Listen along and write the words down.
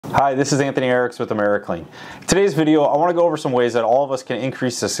Hi, this is Anthony Eriks with AmeriClean. In today's video, I want to go over some ways that all of us can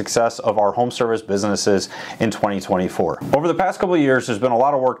increase the success of our home service businesses in 2024. Over the past couple of years, there's been a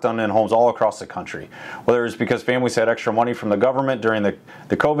lot of work done in homes all across the country, whether it's because families had extra money from the government during the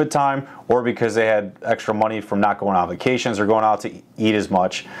COVID time, or because they had extra money from not going on vacations or going out to eat as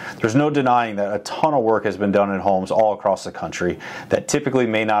much. There's no denying that a ton of work has been done in homes all across the country that typically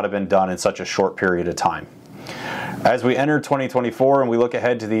may not have been done in such a short period of time. As we enter 2024 and we look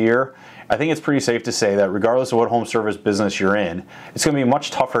ahead to the year, I think it's pretty safe to say that regardless of what home service business you're in, it's going to be much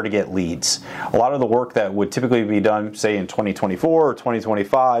tougher to get leads. A lot of the work that would typically be done, say in 2024 or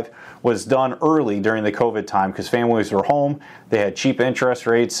 2025, was done early during the COVID time because families were home, they had cheap interest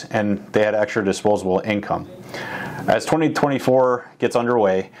rates, and they had extra disposable income. As 2024 gets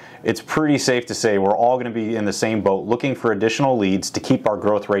underway, it's pretty safe to say we're all going to be in the same boat looking for additional leads to keep our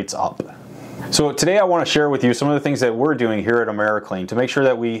growth rates up. So today I want to share with you some of the things that we're doing here at AmeriClean to make sure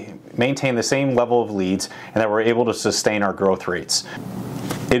that we maintain the same level of leads and that we're able to sustain our growth rates.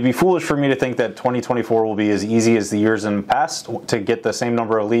 It'd be foolish for me to think that 2024 will be as easy as the years in the past to get the same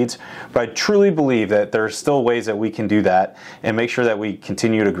number of leads, but I truly believe that there are still ways that we can do that and make sure that we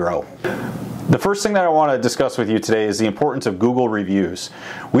continue to grow. The first thing that I want to discuss with you today is the importance of Google reviews.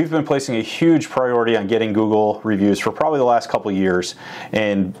 We've been placing a huge priority on getting Google reviews for probably the last couple of years,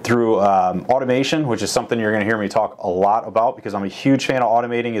 and through automation, which is something you're going to hear me talk a lot about because I'm a huge fan of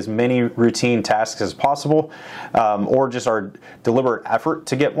automating as many routine tasks as possible, or just our deliberate effort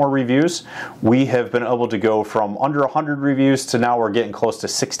to get more reviews. We have been able to go from under 100 reviews to now we're getting close to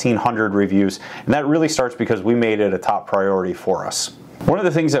 1,600 reviews, and that really starts because we made it a top priority for us. One of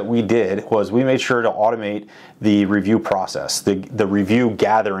the things that we did was we made sure to automate the review process, the review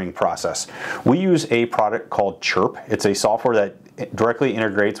gathering process. We use a product called Chirp. It's a software that directly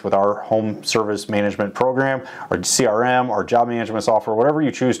integrates with our home service management program, our CRM, our job management software, whatever you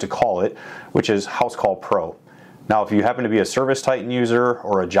choose to call it, which is House Call Pro. Now, if you happen to be a Service Titan user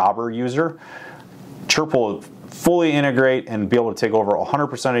or a Jobber user, Chirp will fully integrate and be able to take over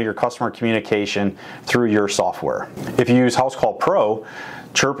 100% of your customer communication through your software. If you use House Call Pro,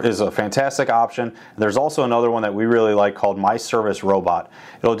 Chirp is a fantastic option. There's also another one that we really like called My Service Robot.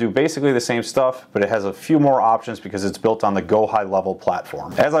 It'll do basically the same stuff, but it has a few more options because it's built on the Go High Level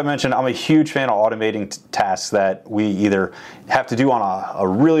platform. As I mentioned, I'm a huge fan of automating tasks that we either have to do on a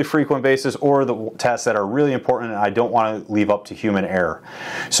really frequent basis or the tasks that are really important and I don't want to leave up to human error.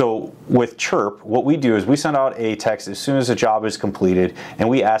 So with Chirp, what we do is we send out a text as soon as the job is completed and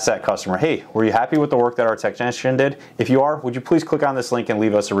we ask that customer, hey, were you happy with the work that our technician did? If you are, would you please click on this link and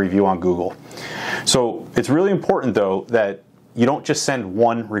leave us a review on Google. So it's really important though that you don't just send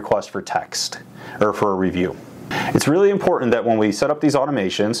one request for text or for a review. It's really important that when we set up these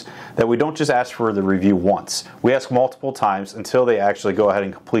automations that we don't just ask for the review once. We ask multiple times until they actually go ahead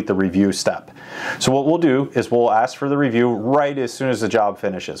and complete the review step. So what we'll do is we'll ask for the review right as soon as the job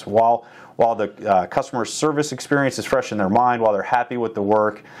finishes. While the customer service experience is fresh in their mind, while they're happy with the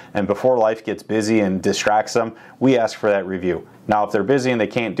work, and before life gets busy and distracts them, we ask for that review. Now, if they're busy and they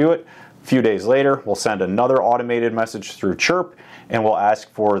can't do it, a few days later, we'll send another automated message through Chirp, and we'll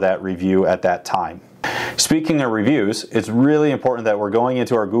ask for that review at that time. Speaking of reviews, it's really important that we're going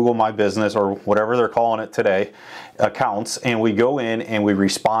into our Google My Business, or whatever they're calling it today, accounts, and we go in and we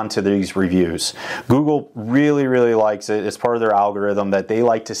respond to these reviews. Google really, really likes it. It's part of their algorithm that they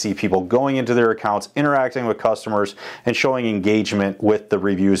like to see people going into their accounts, interacting with customers, and showing engagement with the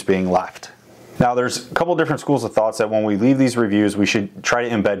reviews being left. Now, there's a couple different schools of thoughts that when we leave these reviews, we should try to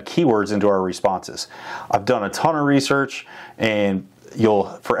embed keywords into our responses. I've done a ton of research, and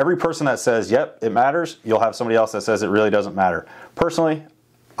for every person that says, yep, it matters, you'll have somebody else that says it really doesn't matter. Personally,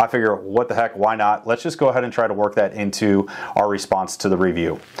 I figure, what the heck, why not? Let's just go ahead and try to work that into our response to the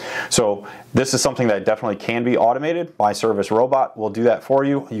review. So this is something that definitely can be automated. My Service Robot will do that for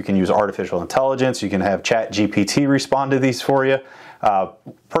you. You can use artificial intelligence. You can have ChatGPT respond to these for you.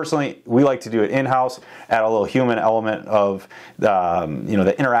 Personally, we like to do it in-house, add a little human element of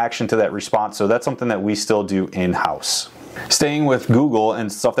the interaction to that response. So that's something that we still do in-house. Staying with Google and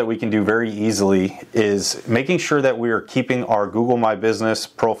stuff that we can do very easily is making sure that we are keeping our Google My Business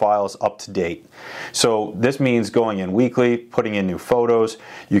profiles up to date. So this means going in weekly, putting in new photos.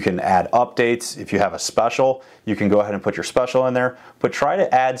 You can add updates. If you have a special, you can go ahead and put your special in there, but try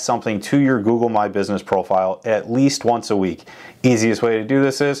to add something to your Google My Business profile at least once a week. Easiest way to do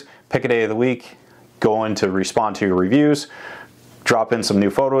this is pick a day of the week, go in to respond to your reviews, drop in some new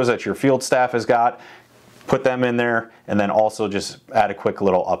photos that your field staff has got, put them in there, and then also just add a quick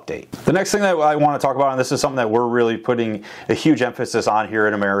little update. The next thing that I want to talk about, and this is something that we're really putting a huge emphasis on here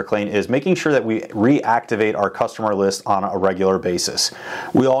at AmeriClean, is making sure that we reactivate our customer list on a regular basis.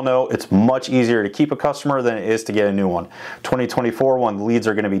 We all know it's much easier to keep a customer than it is to get a new one. 2024, when leads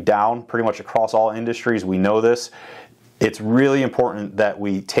are going to be down pretty much across all industries, we know this. It's really important that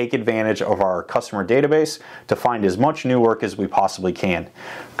we take advantage of our customer database to find as much new work as we possibly can.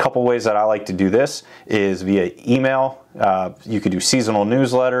 A couple ways that I like to do this is via email. You could do seasonal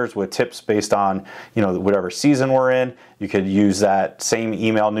newsletters with tips based on whatever season we're in. You could use that same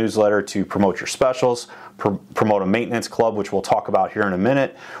email newsletter to promote your specials, promote a maintenance club, which we'll talk about here in a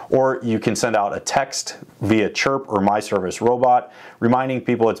minute, or you can send out a text via Chirp or My Service Robot reminding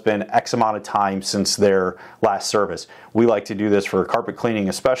people it's been X amount of time since their last service. We like to do this for carpet cleaning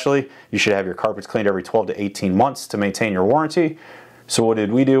especially. You should have your carpets cleaned every 12 to 18 months to maintain your warranty. So what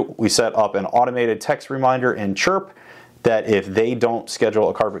did we do? We set up an automated text reminder in Chirp that if they don't schedule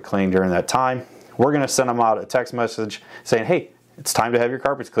a carpet clean during that time, we're going to send them out a text message saying, hey, it's time to have your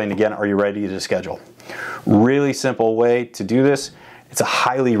carpets cleaned again. Are you ready to schedule? Really simple way to do this. It's a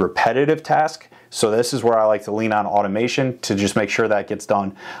highly repetitive task. So this is where I like to lean on automation to just make sure that gets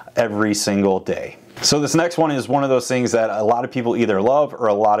done every single day. So this next one is one of those things that a lot of people either love or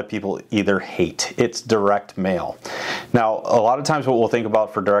a lot of people either hate. It's direct mail. Now, a lot of times what we'll think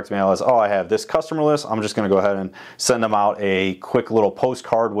about for direct mail is, oh, I have this customer list. I'm just going to go ahead and send them out a quick little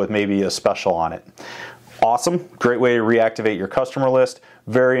postcard with maybe a special on it. Awesome, great way to reactivate your customer list.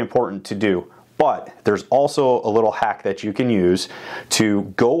 Very important to do. But there's also a little hack that you can use to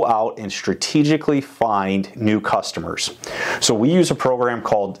go out and strategically find new customers. So we use a program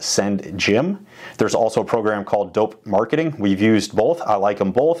called SendJim. There's also a program called Dope Marketing. We've used both. I like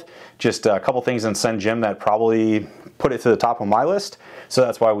them both. Just a couple things in SendJim that probably put it to the top of my list. So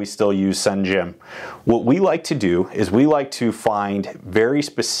that's why we still use SendJim. What we like to do is we like to find very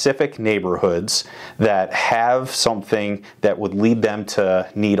specific neighborhoods that have something that would lead them to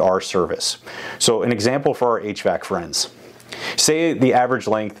need our service. So an example for our HVAC friends. Say the average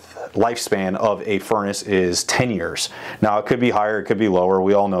lifespan of a furnace is 10 years. Now it could be higher, it could be lower,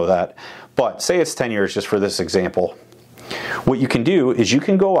 we all know that. But say it's 10 years just for this example. What you can do is you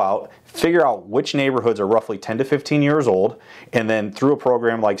can go out, figure out which neighborhoods are roughly 10 to 15 years old, and then through a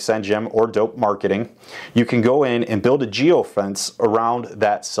program like SendJim or Dope Marketing, you can go in and build a geofence around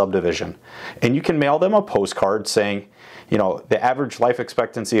that subdivision. And you can mail them a postcard saying, the average life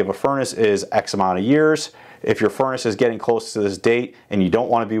expectancy of a furnace is X amount of years. If your furnace is getting close to this date and you don't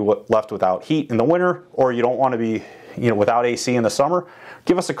want to be left without heat in the winter, or you don't want to be without AC in the summer,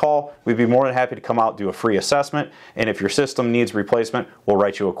 give us a call. We'd be more than happy to come out, do a free assessment, and if your system needs replacement, we'll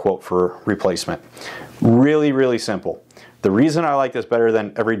write you a quote for replacement. Really, really simple. The reason I like this better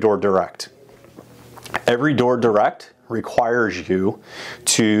than Every Door Direct. Every Door Direct requires you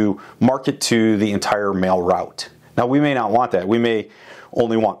to market to the entire mail route. Now, we may not want that. We may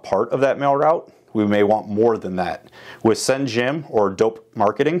only want part of that mail route. We may want more than that. With SendJim or Dope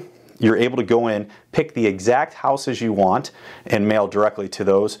Marketing, you're able to go in, pick the exact houses you want, and mail directly to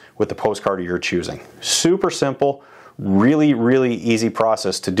those with the postcard you're choosing. Super simple, really, really easy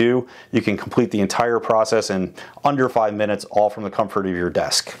process to do. You can complete the entire process in under 5 minutes, all from the comfort of your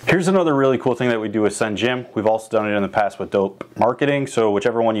desk. Here's another really cool thing that we do with SendJim. We've also done it in the past with Dope Marketing, so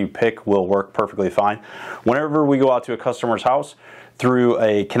whichever one you pick will work perfectly fine. Whenever we go out to a customer's house, through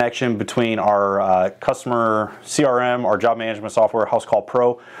a connection between our customer CRM, our job management software, House Call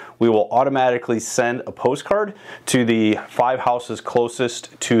Pro, we will automatically send a postcard to the 5 houses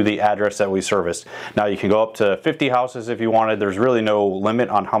closest to the address that we serviced. Now you can go up to 50 houses if you wanted. There's really no limit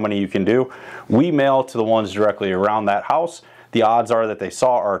on how many you can do. We mail to the ones directly around that house. The odds are that they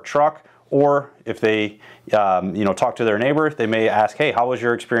saw our truck, or if they talk to their neighbor, they may ask, hey, how was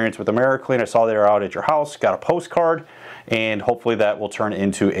your experience with AmeriClean? I saw they were out at your house, got a postcard. And hopefully that will turn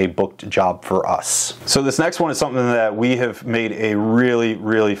into a booked job for us. So this next one is something that we have made a really,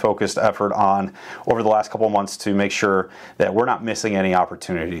 really focused effort on over the last couple of months to make sure that we're not missing any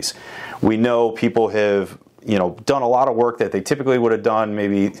opportunities. We know people have done a lot of work that they typically would have done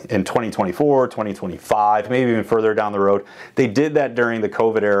maybe in 2024, 2025, maybe even further down the road. They did that during the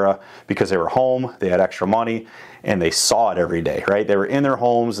COVID era because they were home, they had extra money, and they saw it every day, right? They were in their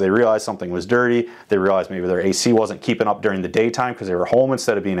homes, they realized something was dirty, they realized maybe their AC wasn't keeping up during the daytime because they were home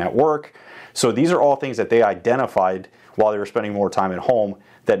instead of being at work. So these are all things that they identified while they were spending more time at home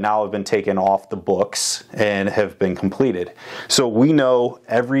that now have been taken off the books and have been completed. So we know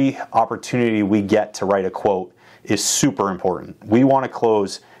every opportunity we get to write a quote is super important. We want to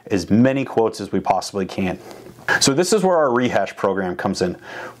close as many quotes as we possibly can. So this is where our rehash program comes in.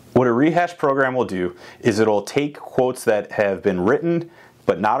 What a rehash program will do is it'll take quotes that have been written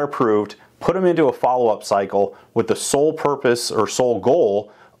but not approved, put them into a follow-up cycle with the sole purpose or sole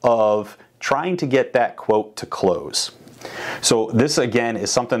goal of trying to get that quote to close. So this again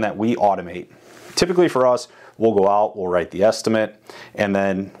is something that we automate. Typically for us, we'll go out, we'll write the estimate, and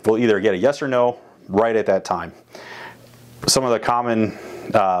then we'll either get a yes or no right at that time. Some of the common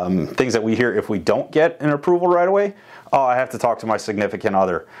things that we hear if we don't get an approval right away: oh, I have to talk to my significant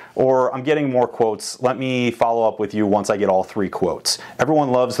other, or I'm getting more quotes, let me follow up with you once I get all 3 quotes. Everyone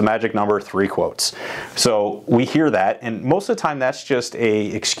loves the magic number 3 quotes. So we hear that, and most of the time that's just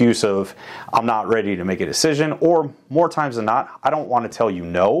an excuse of I'm not ready to make a decision, or more times than not, I don't want to tell you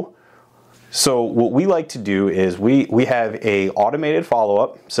no. So what we like to do is we have a automated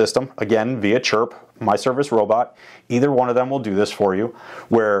follow-up system, again via Chirp, My Service Robot. Either one of them will do this for you,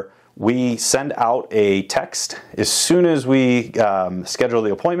 where we send out a text as soon as we schedule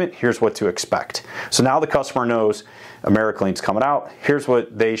the appointment. Here's what to expect. So now the customer knows AmeriClean's coming out. Here's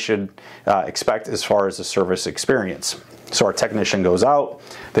what they should expect as far as the service experience. So our technician goes out,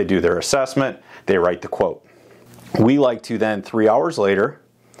 they do their assessment, they write the quote. We like to then 3 hours later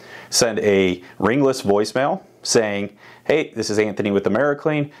send a ringless voicemail saying, hey, this is Anthony with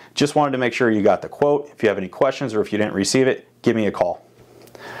AmeriClean. Just wanted to make sure you got the quote. If you have any questions or if you didn't receive it, give me a call.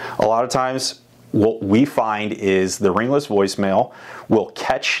 A lot of times what we find is the ringless voicemail will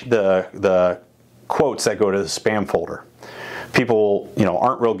catch the quotes that go to the spam folder. People,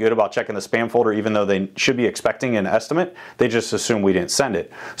 aren't real good about checking the spam folder even though they should be expecting an estimate. They just assume we didn't send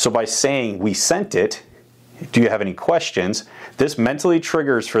it. So by saying we sent it, do you have any questions? This mentally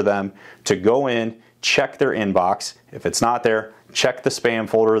triggers for them to go in, check their inbox. If it's not there, check the spam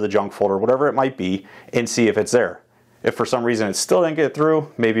folder or the junk folder, whatever it might be, and see if it's there. If for some reason it still didn't get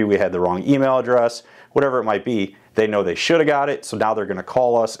through, maybe we had the wrong email address, whatever it might be, they know they should have got it, so now they're going to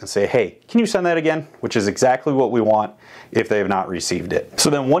call us and say, hey, can you send that again? Which is exactly what we want if they have not received it. So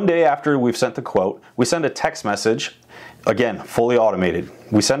then one day after we've sent the quote, we send a text message, again, fully automated.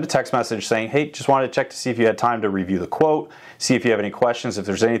 We send a text message saying, hey, just wanted to check to see if you had time to review the quote, see if you have any questions, if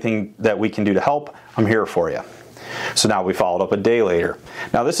there's anything that we can do to help, I'm here for you. So now we followed up a day later.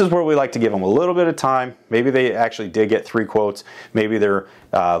 Now this is where we like to give them a little bit of time. Maybe they actually did get 3 quotes. Maybe they're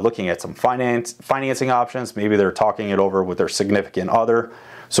looking at some financing options. Maybe they're talking it over with their significant other.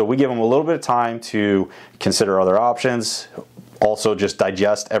 So we give them a little bit of time to consider other options. Also just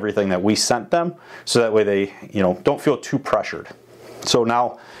digest everything that we sent them, so that way they don't feel too pressured. So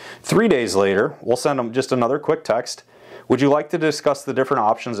now 3 days later, we'll send them just another quick text. Would you like to discuss the different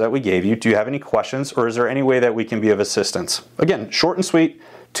options that we gave you? Do you have any questions, or is there any way that we can be of assistance? Again, short and sweet,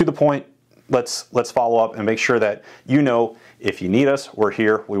 to the point. Let's follow up and make sure that if you need us, we're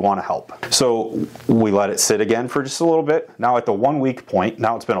here, we want to help. So we let it sit again for just a little bit. Now at the 1 week point,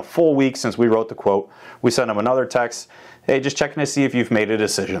 now it's been a full week since we wrote the quote, we send them another text. Hey, just checking to see if you've made a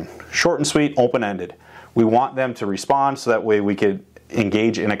decision. Short and sweet, open-ended. We want them to respond so that way we could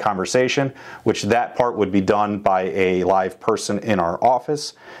engage in a conversation, which that part would be done by a live person in our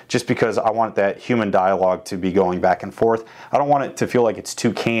office, just because I want that human dialogue to be going back and forth. I don't want it to feel like it's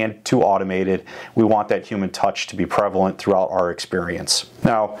too canned, too automated. We want that human touch to be prevalent throughout our experience.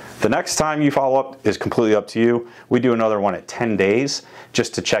 Now, the next time you follow up is completely up to you. We do another one at 10 days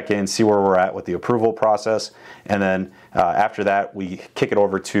just to check in, see where we're at with the approval process, and then after that, we kick it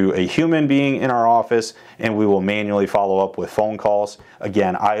over to a human being in our office, and we will manually follow up with phone calls.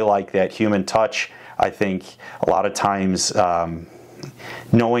 Again, I like that human touch. I think a lot of times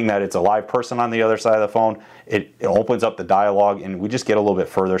knowing that it's a live person on the other side of the phone, it opens up the dialogue and we just get a little bit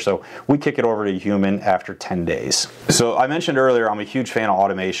further. So we kick it over to human after 10 days. So I mentioned earlier, I'm a huge fan of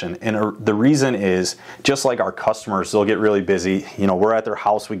automation, and the reason is just like our customers, they'll get really busy. We're at their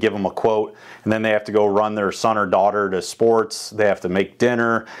house, we give them a quote, and then they have to go run their son or daughter to sports. They have to make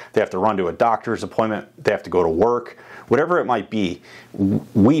dinner. They have to run to a doctor's appointment. They have to go to work. Whatever it might be,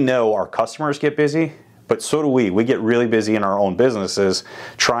 we know our customers get busy, but so do we. We get really busy in our own businesses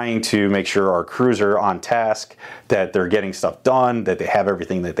trying to make sure our crews are on task, that they're getting stuff done, that they have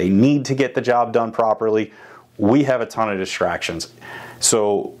everything that they need to get the job done properly. We have a ton of distractions.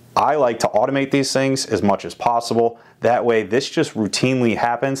 So I like to automate these things as much as possible. That way this just routinely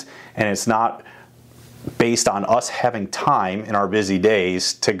happens, and it's not based on us having time in our busy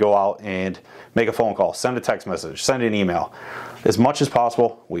days to go out and make a phone call, send a text message, send an email. As much as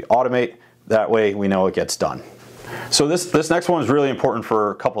possible, we automate. That way we know it gets done. So this next one is really important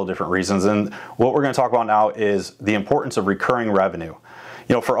for a couple of different reasons, and what we're going to talk about now is the importance of recurring revenue.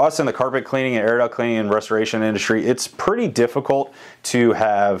 For us in the carpet cleaning and air duct cleaning and restoration industry, it's pretty difficult to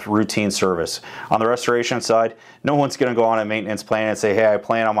have routine service. On the restoration side, no one's going to go on a maintenance plan and say, hey, I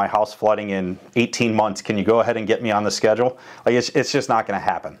plan on my house flooding in 18 months. Can you go ahead and get me on the schedule? Like, it's just not going to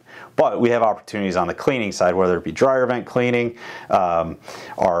happen. But we have opportunities on the cleaning side, whether it be dryer vent cleaning,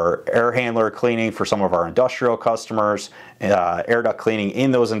 our air handler cleaning for some of our industrial customers, air duct cleaning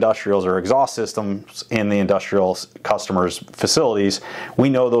in those industrials or exhaust systems in the industrial customers' facilities. We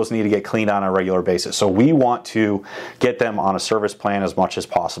know those need to get cleaned on a regular basis. So we want to get them on a service plan as much as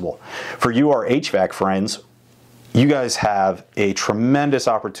possible. For you, our HVAC friends, you guys have a tremendous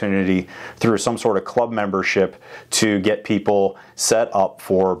opportunity through some sort of club membership to get people set up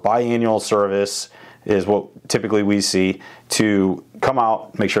for biannual service, is what typically we see, to come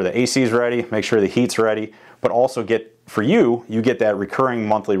out, make sure the AC is ready, make sure the heat's ready, but also you get that recurring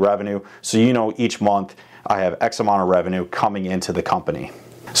monthly revenue, so you know each month I have X amount of revenue coming into the company.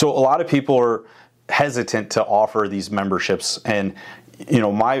 So a lot of people are hesitant to offer these memberships, and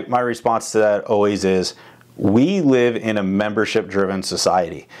my response to that always is, we live in a membership-driven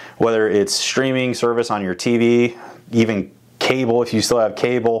society. Whether it's streaming service on your TV, even cable, if you still have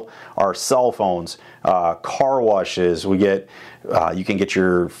cable, our cell phones, car washes, you can get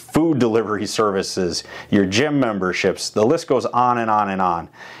your food delivery services, your gym memberships, the list goes on and on and on.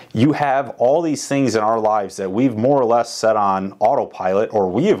 You have all these things in our lives that we've more or less set on autopilot, or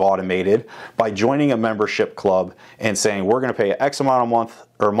we have automated by joining a membership club and saying we're going to pay X amount a month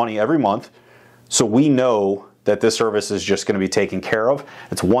or money every month, so we know that this service is just going to be taken care of.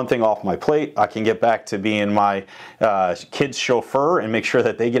 It's one thing off my plate. I can get back to being my kids' chauffeur and make sure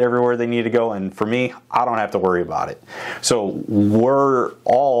that they get everywhere they need to go. And for me, I don't have to worry about it. So we're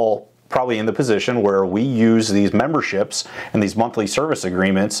all probably in the position where we use these memberships and these monthly service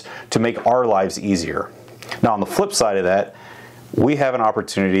agreements to make our lives easier. Now, on the flip side of that, we have an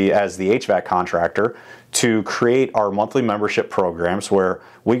opportunity as the HVAC contractor to create our monthly membership programs where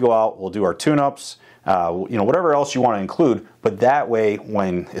we go out, we'll do our tune-ups, whatever else you want to include, but that way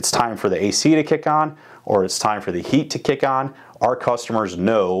when it's time for the AC to kick on or it's time for the heat to kick on, our customers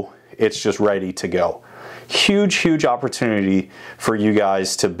know it's just ready to go. Huge opportunity for you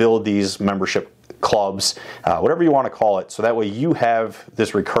guys to build these membership clubs, whatever you want to call it, so that way you have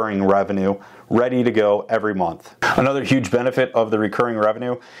this recurring revenue ready to go every month. Another huge benefit of the recurring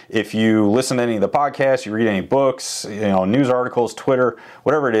revenue, if you listen to any of the podcasts, you read any books, news articles, Twitter,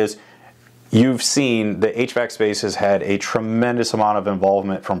 whatever it is, you've seen the HVAC space has had a tremendous amount of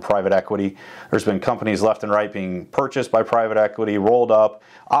involvement from private equity. There's been companies left and right being purchased by private equity, rolled up,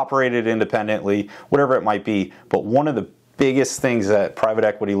 operated independently, whatever it might be. But one of the biggest things that private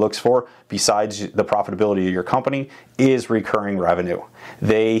equity looks for, besides the profitability of your company, is recurring revenue.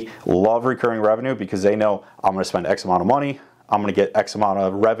 They love recurring revenue because they know I'm going to spend X amount of money, I'm going to get X amount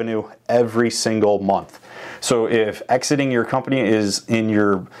of revenue every single month. So if exiting your company is in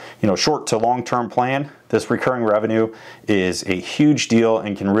your short to long-term plan, this recurring revenue is a huge deal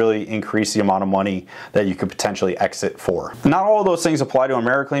and can really increase the amount of money that you could potentially exit for. Not all of those things apply to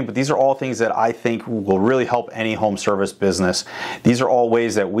AmeriClean, but these are all things that I think will really help any home service business. These are all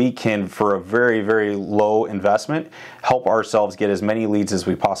ways that we can, for a very low investment, help ourselves get as many leads as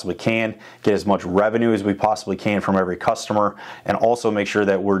we possibly can, get as much revenue as we possibly can from every customer, and also make sure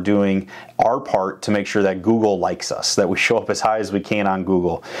that we're doing our part to make sure that Google likes us, that we show up as high as we can on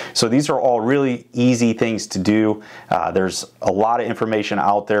Google. So these are all really easy things to do. There's a lot of information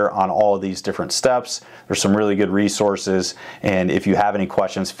out there on all of these different steps. There's some really good resources, and if you have any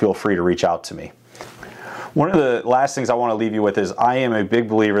questions, feel free to reach out to me. One of the last things I want to leave you with is I am a big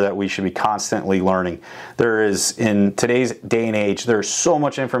believer that we should be constantly learning. There is, in today's day and age, there's so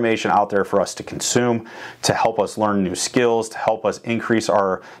much information out there for us to consume, to help us learn new skills, to help us increase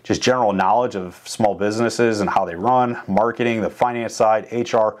our just general knowledge of small businesses and how they run, marketing, the finance side,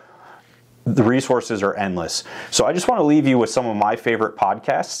 HR. The resources are endless. So I just want to leave you with some of my favorite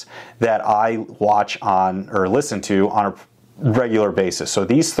podcasts that I watch on or listen to on a regular basis. So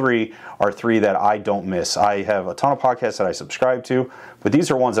these three are three that I don't miss. I have a ton of podcasts that I subscribe to, but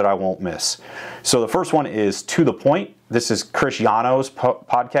these are ones that I won't miss. So the first one is To The Point. This is Chris Yano's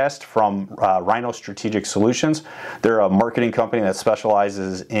podcast from Rhino Strategic Solutions. They're a marketing company that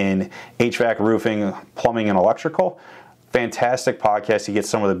specializes in HVAC, roofing, plumbing, and electrical. Fantastic podcast. You get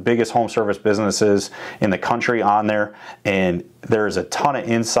some of the biggest home service businesses in the country on there, and there's a ton of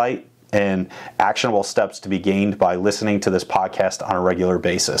insight and actionable steps to be gained by listening to this podcast on a regular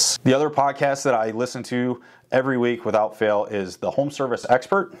basis. The other podcast that I listen to every week without fail is The Home Service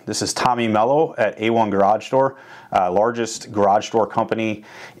Expert. This is Tommy Mello at A1 Garage Door, largest garage door company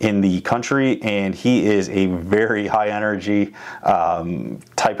in the country, and he is a very high energy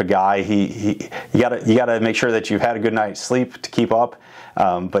type of guy. You gotta make sure that you've had a good night's sleep to keep up.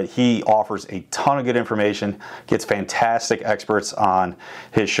 But he offers a ton of good information, gets fantastic experts on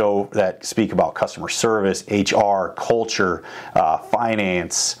his show that speak about customer service, HR, culture,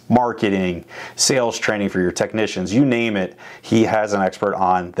 finance, marketing, sales training for your technicians, you name it. He has an expert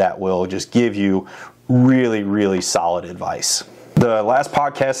on that will just give you really, really solid advice. The last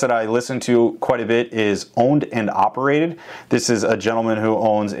podcast that I listen to quite a bit is Owned and Operated. This is a gentleman who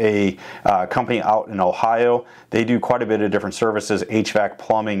owns a company out in Ohio. They do quite a bit of different services, HVAC,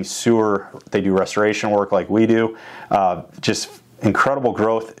 plumbing, sewer. They do restoration work like we do. Just incredible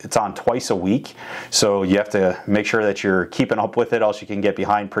growth. It's on twice a week, so you have to make sure that you're keeping up with it, else you can get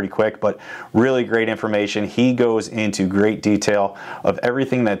behind pretty quick, but really great information. He goes into great detail of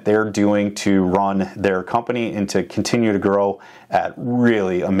everything that they're doing to run their company and to continue to grow at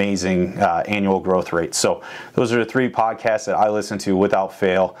really amazing annual growth rates. So those are the three podcasts that I listen to without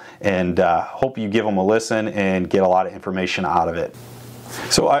fail, and hope you give them a listen and get a lot of information out of it.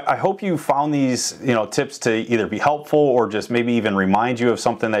 So I hope you found these tips to either be helpful or just maybe even remind you of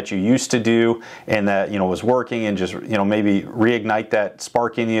something that you used to do and that was working, and just maybe reignite that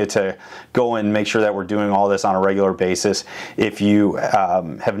spark in you to go and make sure that we're doing all this on a regular basis. If you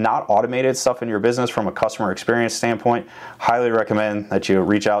have not automated stuff in your business from a customer experience standpoint, highly recommend that you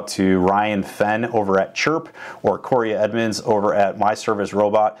reach out to Ryan Fenn over at Chirp or Corey Edmonds over at My Service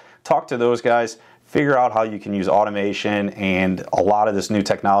Robot. Talk to those guys. Figure out how you can use automation and a lot of this new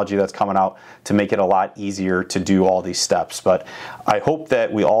technology that's coming out to make it a lot easier to do all these steps. But I hope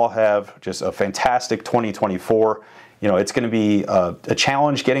that we all have just a fantastic 2024. It's going to be a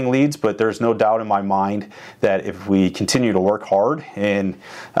challenge getting leads, but there's no doubt in my mind that if we continue to work hard and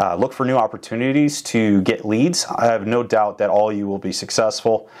look for new opportunities to get leads, I have no doubt that all you will be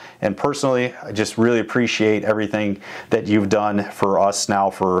successful. And personally, I just really appreciate everything that you've done for us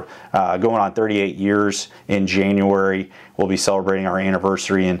now for going on 38 years in January. We'll be celebrating our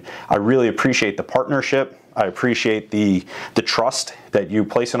anniversary, and I really appreciate the partnership. I appreciate the trust that you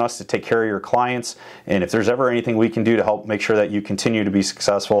place in us to take care of your clients. And if there's ever anything we can do to help make sure that you continue to be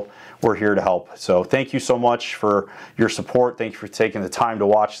successful, we're here to help. So thank you so much for your support. Thank you for taking the time to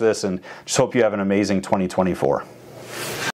watch this, and just hope you have an amazing 2024.